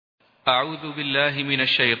أعوذ بالله من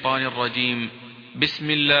الشيطان الرجيم بسم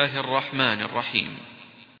الله الرحمن الرحيم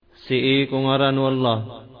Si kungaran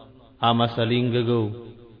wallah ama saling gagaw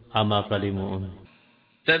ama kalimuon.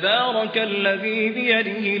 تبارك الذي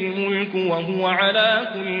بيده الملك وهو على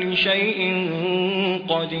كل شيء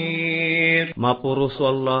قدير. Mapurus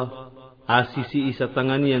wallah asisi isa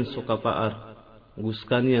tanganian sukapaar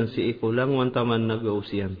guskanian si ikulang wantaman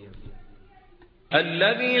nagausian.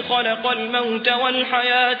 الذي خلق الموت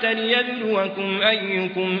والحياة ليبلوكم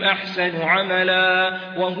أيكم أحسن عملا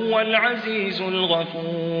وهو العزيز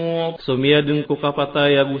الغفور. Sumiadun ko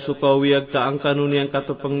kapataya busukawiyag taang kanuniang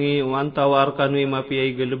katupengi wantawar kanui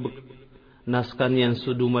mapiay gelebek naskanian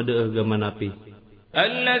sudumadaag gamanapi.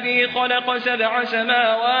 الذي خلق 7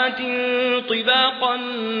 سماوات طباقا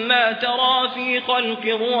ما ترى في خلق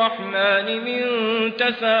الرحمن من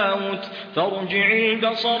تفاوت فارجع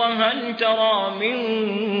البصر هل ترى من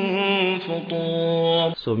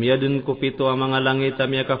فطور. Sumiadun ko pito ang mga langit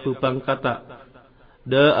amya kakupang kata.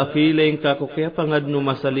 Da afilaing kako kaya pangadno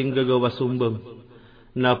masaling gagawa sumbang.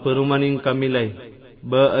 Na perumaning kamilay.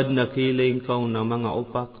 Baad na kilaing kau na mga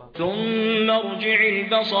upak. ثم ارجع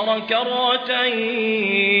البصر كرتين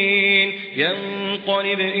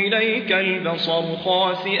ينقلب إليك البصر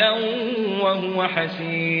خاسئا وهو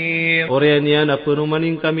حسير. Orian niya na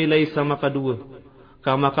perumaning kamilay sa makadua.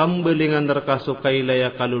 Kamakambelingan narkasukay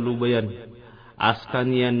laya kalulubayan.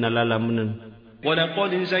 Askan yan nalalamunan.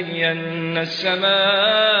 ولقد زينا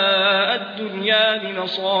السماء الدنيا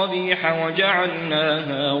بمصابيح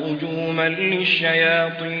وجعلناها رجوما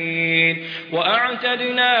للشياطين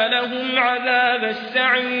وأعتدنا لهم عذاب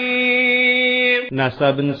السعير.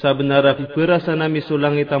 Nasaben-saben narapi perasa nami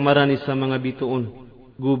sulangi tamarani sa mga bituon.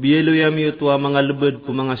 Gubielo yami utwa mga lebed ku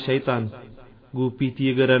mga syaitan. Gupiti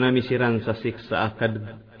gara nami siran sa siksa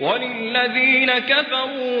akad. وَلِلَّذِينَ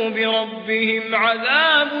كَفَرُوا بِرَبِّهِمْ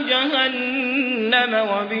عَذَابُ جَهَنَّمَ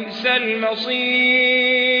وَبِئْسَ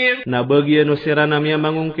الْمَصِيرُ. Nabagyan o sira namya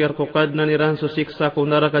mangungkir kukad na niran susiksa ko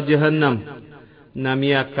naraka jahannam.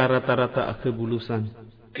 Namya karata-rata akebulusan.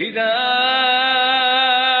 إِذَا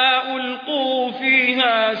أُلْقُوا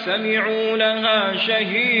فِيهَا سَمِعُوا لَهَا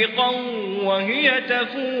شَهِيقًا وَهِيَ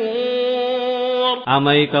تَفُورُ.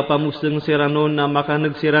 Amay kapamuseng siranon na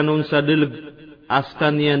makanag siranon sa dilig.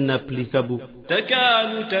 Askan yan na plikabu.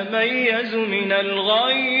 تكاد تميز من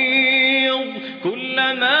الغيظ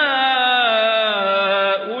كلما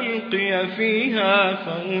ألقي فيها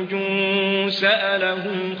فوج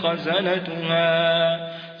سألهم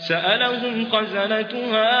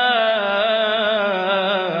خزنتها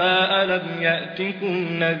ألم يأتكم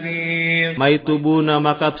نذير. May tubo na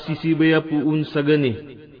makapsisibaya puun sa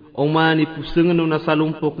gani. O mani pusengan na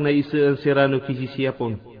salumpok na isa ang sirano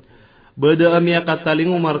kisisiyapon. Bada amya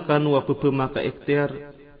kataling umarkan wa pepemaka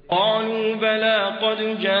ekter. قالوا بلى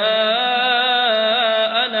قد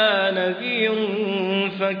جاءنا نذير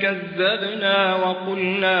فكذبنا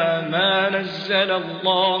وقلنا ما نزل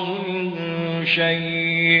الله من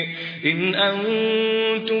شيء إن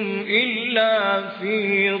أنتم إلا في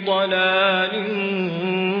ضلال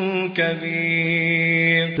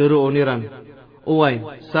كبير. Teruoniran. Uway,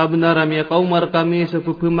 sabnaram ya kaumar kami sa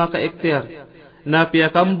pepemaka ekter. Napia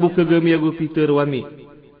kambu kagami agu Peter wami.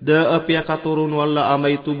 Da apia katurun wala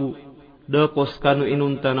amay tubu. Da koskanu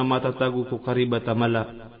inunta na matatagu ko karibata mala.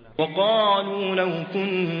 وقالوا لو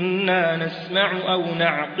كنا نسمع أو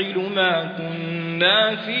نعقل ما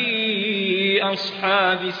كنا في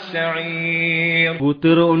أصحاب السعير.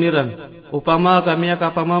 Butero uniran. Upama kami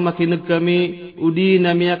kapama makinig kami. Udi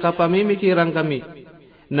na miya kapami mikirang kami.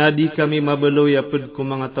 Nadi kami mabalo yapad ko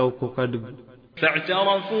mga tao ko kadug.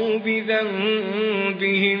 فاعترفوا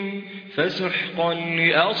بذنبهم فسحقا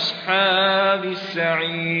لأصحاب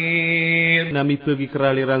السعير. Nami pergi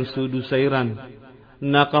keraliran sudu sairan.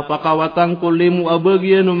 Nakapakawatang ko limu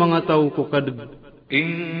abagyan ng mga tao ko kadug.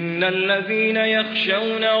 إن الذين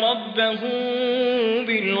يخشون ربهم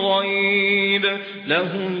بالغيب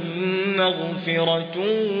لهم مغفرة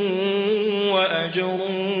وأجر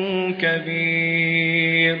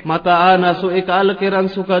كبير. Mataana so ikalakiran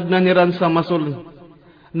sukad na niran sa masul.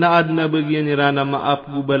 Naad na bagyan nirana maap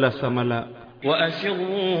gubala sa mala.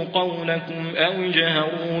 وأسروا قولكم أو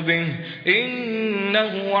جهروا به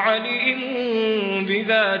إنه عليم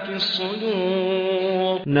بذات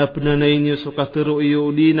الصدور. Napnanay niyo so katero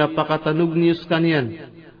iyo di napakatanog niyo kanyan.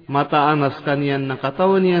 Mataanas kanyan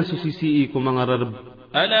nakatawan niyan susisii ko mga rarab.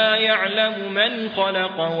 ألا يعلم من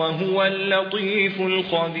خلق وهو اللطيف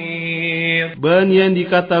الخبير. Banyan di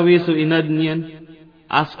katawi so inad niyan.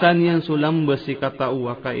 Askan yan so lambas si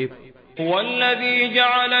katao wakaip. هو الذي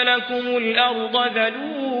جعل لكم الأرض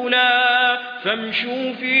ذلولا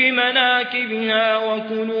فامشوا في مناكبها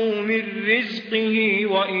وكلوا من رزقه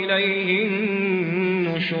وإليه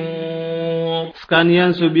النشور.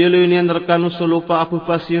 Sekalian sebelum ini rekanu sulupa apu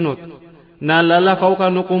pasinut. Na lala kau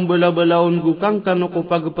kanu kumbela-belaun gukang kanu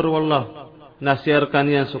kupag perwallah.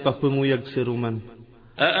 Nasiarkan yang suka penguyag siruman.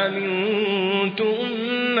 أأمنتم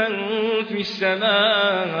من في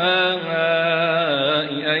السماء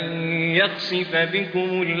أن يخسف بكم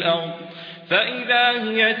الأرض فإذا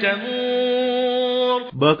هي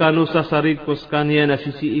تمور. Bakanu sasarig kuskanian na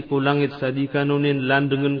sisi iku langit sadikanunin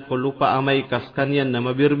landengen ko lupa amay kaskanian na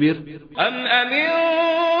mabirbir. أم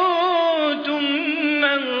أمنتم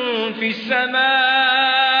من في السماء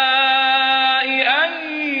أن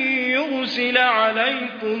يرسل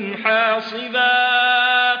عليكم حاصبا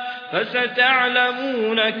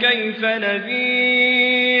فستعلمون كيف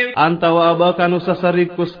نذير. Antawa abakanu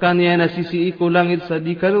sasarig kuskanian na sisi iku langit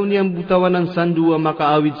sadikanunin yang butawanan sandua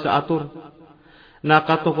maka awid sa atur.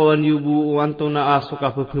 Nakatokawan yubu uwanto na aso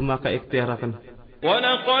ka pagmaka ektiarakan.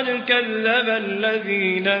 ولقد كذب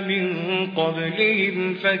الذين من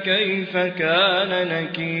قبلهم فكيف كان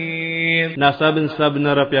نكير. Nasabin-sabin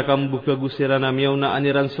na rapya kambuka gusira na miyaw na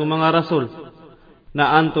aniran sumanga rasul.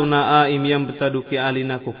 Na anto na aim yang betaduki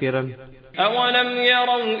alina kukiran. أولم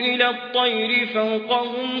يروا إلى الطير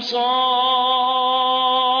فوقهم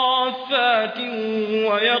صافات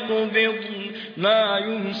ويقبض ما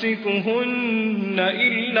يمسكهن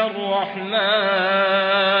إلا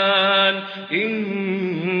الرحمن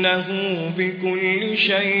إنه بكل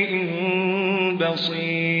شيء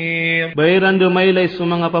بصير. Bayiran dumaylay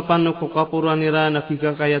sumanga papano ko kapuran nira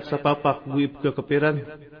nakikakayat sa papak guip kekepiran.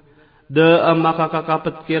 Da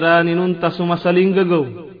makakakapat kira ninunta sumasaling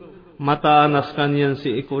gagaw. Mata anas kanyan si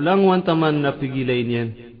ikulang wantaman na pigilay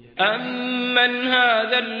niyan. أمن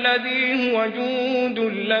هذا الذي هو جند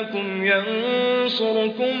لكم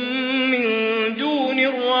ينصركم من دون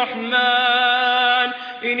الرحمن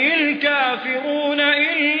إن الكافرون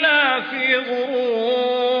إلا في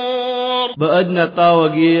غرور. Baad na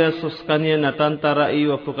tawag Yesus kanya na tantara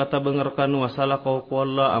iyo pagkatabangarkan wasala ko ko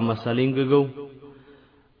Allah ama saling gagaw.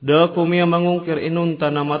 Da kumiya mangungkir inunta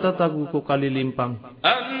na matatagu ko kalilimpang.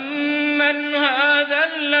 أمن هذا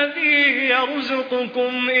الذي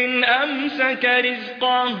يرزقكم إن أمسك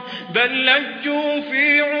رزقه بل لجوا في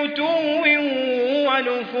عتو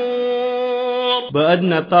ونفور. Baad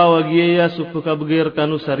na tawag Yesus pagkabagir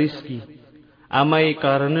kanu sa riski. Amay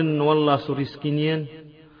karanen wala su riski niyan.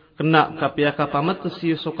 Kena kapya kapamat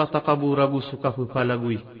siyo sukata kaburagu sukahu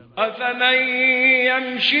palagui. أفمن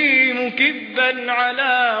يمشي مكبا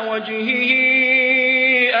على وجهه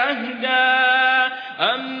أهدى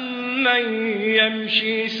أمن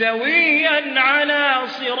يمشي سويا على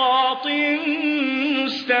صراط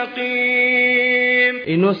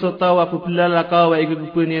مستقيم. Inusotawa puplalakawa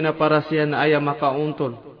igagupuniya na parasyan na aya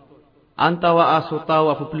makauntol. Antawa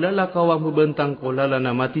asotawa puplalakawa mubentang ko lala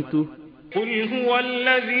na matitu. قل هو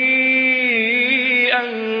الذي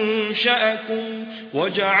أنشأكم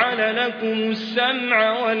وجعل لكم السمع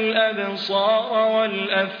والأبصار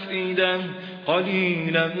والأفئدة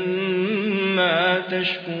قليلا ما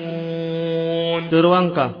تشكرون.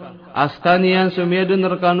 Terwangka, askanian sumiyadun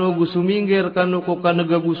rekanu gusumingir kanu ko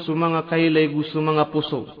kanagagu sumanga kailay gusumanga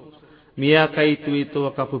puso. Miya kaitu ito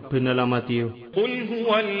akapupenalamatio. قل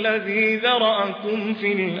هو الذي ذرأكم في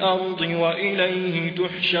الأرض وإليه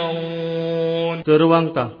تحشرون.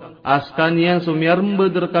 Terwangka, askanian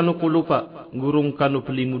sumiyarmbed rekanu kulupa, gurung kanu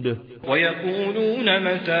pelimuda. ويقولون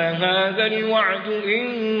متى هذا الوعد إن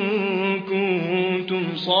كنتم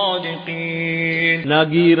صادقين.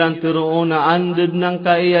 Nagiran teroona anded nang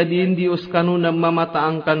kaya dindi uskanu na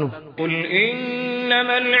mamataang kanu. قل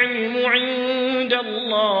إنما العلم عند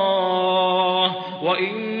الله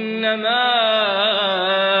وإنما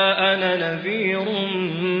أنا نذير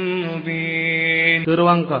مبين.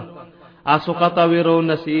 Terwangka, aso katawiro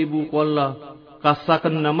na si ibu ko Allah,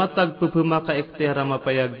 kasakan na matag pupumaka ektera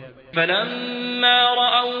mapayag. فلما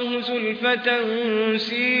رأوه زلفة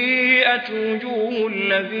سيئت وجوه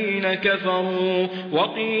الذين كفروا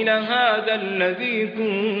وقيل هذا الذي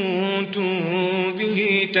كنتم به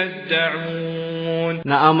تدعون.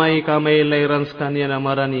 Naamay kamay layran skanya na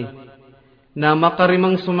marani, na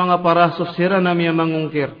makarimang sumanga parasos sira na miya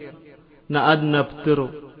mangungkir, na adnap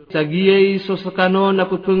tero, sagiyay sosakano na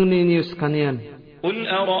pupungni niyos kanyan. قل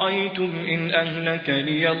أرأيتم إن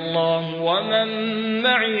أهلكني الله ومن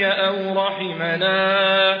معي أو رحمنا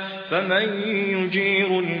فمن يجير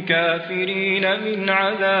الكافرين من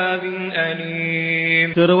عذاب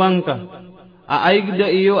أليم. Terwangka, aayg da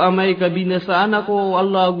iyo amay kabinasaan ako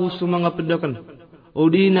Allah gusto mga pedakan.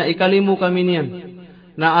 Udi na ikalimu kami niyan.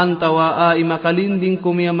 Na antawa imakalinding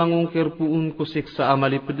kumia mangungkir puun kusik sa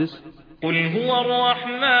amali pedes. قل هو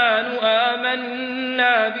الرحمن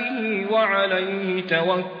آمنا به وعليه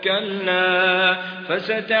توكلنا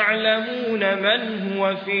فستعلمون من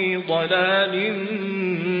هو في ضلال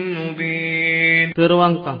مبين.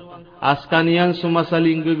 Terwangka, askanian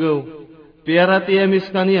sumasaling gagaw. Piara tiamis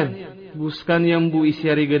kanian, buskanian bu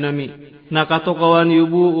isyari ganami. Nakatokawan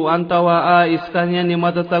yubu antawa iskanian ni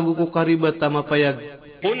matatagu ko karibat tamapayag.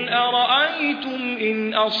 قل أرأيتم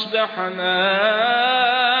إن أصبح ماؤكم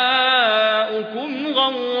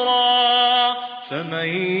غورا فمن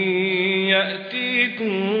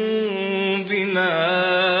يأتيكم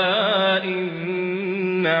بماء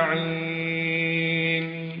معين.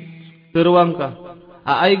 Terwangka,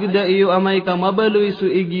 aay geda iyo amay ka mabaloy su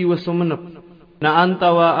igi wasumenep. Na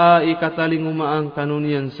antawa ikataling umaang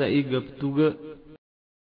kanunian sa igap tuga.